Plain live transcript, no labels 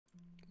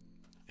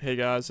Hey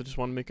guys, I just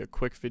want to make a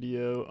quick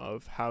video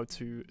of how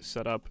to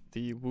set up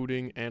the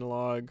Wooting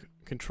analog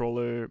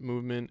controller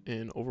movement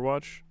in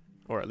Overwatch,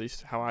 or at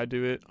least how I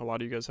do it. A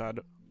lot of you guys had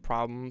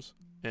problems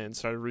and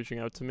started reaching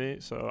out to me,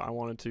 so I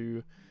wanted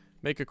to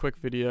make a quick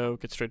video,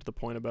 get straight to the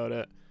point about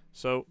it.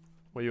 So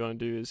what you want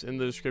to do is in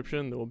the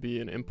description there will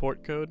be an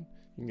import code.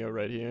 You can go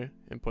right here,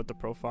 input the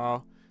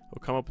profile.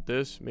 It'll come up with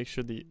this. Make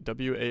sure the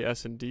W, A,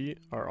 S, and D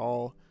are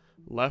all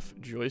left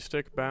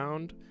joystick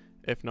bound.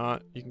 If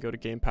not, you can go to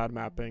gamepad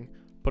mapping.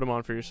 Put them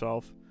on for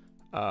yourself.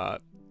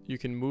 You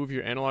can move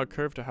your analog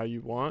curve to how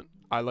you want.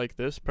 I like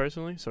this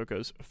personally, so it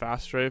goes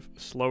fast strafe,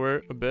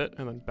 slower a bit,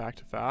 and then back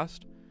to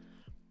fast.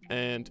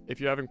 And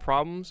if you're having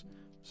problems,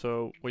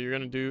 so what you're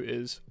gonna do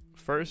is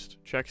first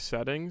check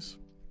settings,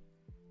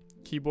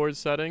 keyboard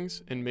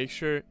settings, and make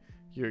sure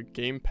your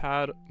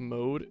gamepad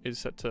mode is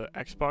set to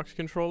Xbox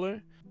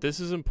controller. This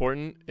is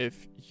important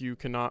if you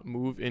cannot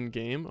move in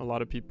game. A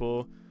lot of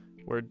people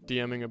were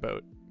DMing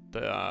about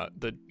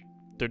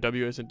their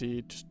W, S, and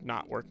D just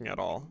not working at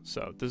all.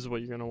 So this is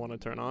what you're going to want to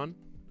turn on.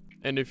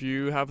 And if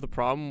you have the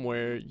problem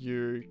where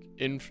your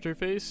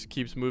interface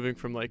keeps moving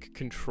from like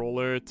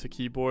controller to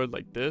keyboard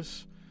like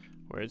this,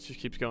 where it just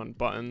keeps going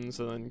buttons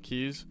and then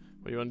keys,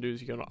 what you want to do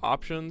is you go to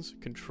options,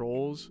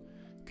 controls,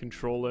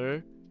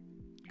 controller,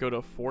 go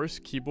to force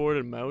keyboard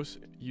and mouse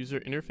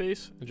user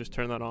interface and just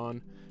turn that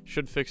on.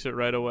 Should fix it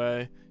right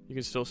away. You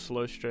can still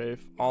slow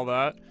strafe, all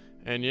that.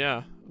 And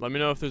yeah, let me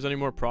know if there's any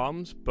more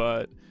problems,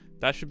 but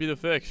that should be the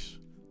fix.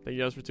 Thank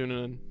you guys for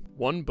tuning in.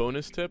 One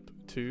bonus tip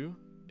too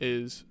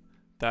is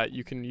that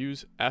you can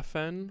use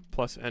FN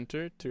plus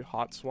enter to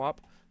hot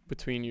swap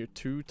between your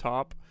two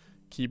top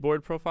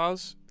keyboard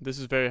profiles. This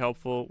is very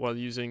helpful while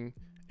using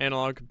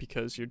analog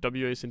because your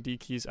W, A, and D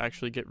keys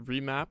actually get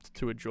remapped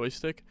to a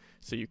joystick,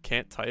 so you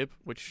can't type,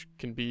 which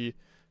can be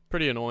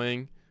pretty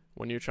annoying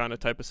when you're trying to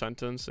type a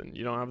sentence and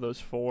you don't have those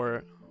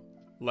 4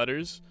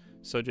 letters.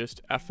 So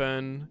just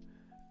FN,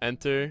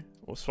 enter,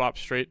 will swap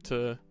straight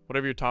to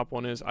whatever your top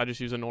one is. I just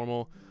use a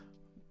normal,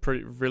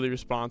 really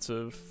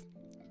responsive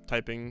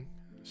typing.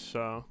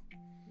 So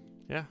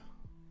yeah,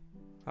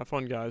 have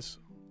fun guys.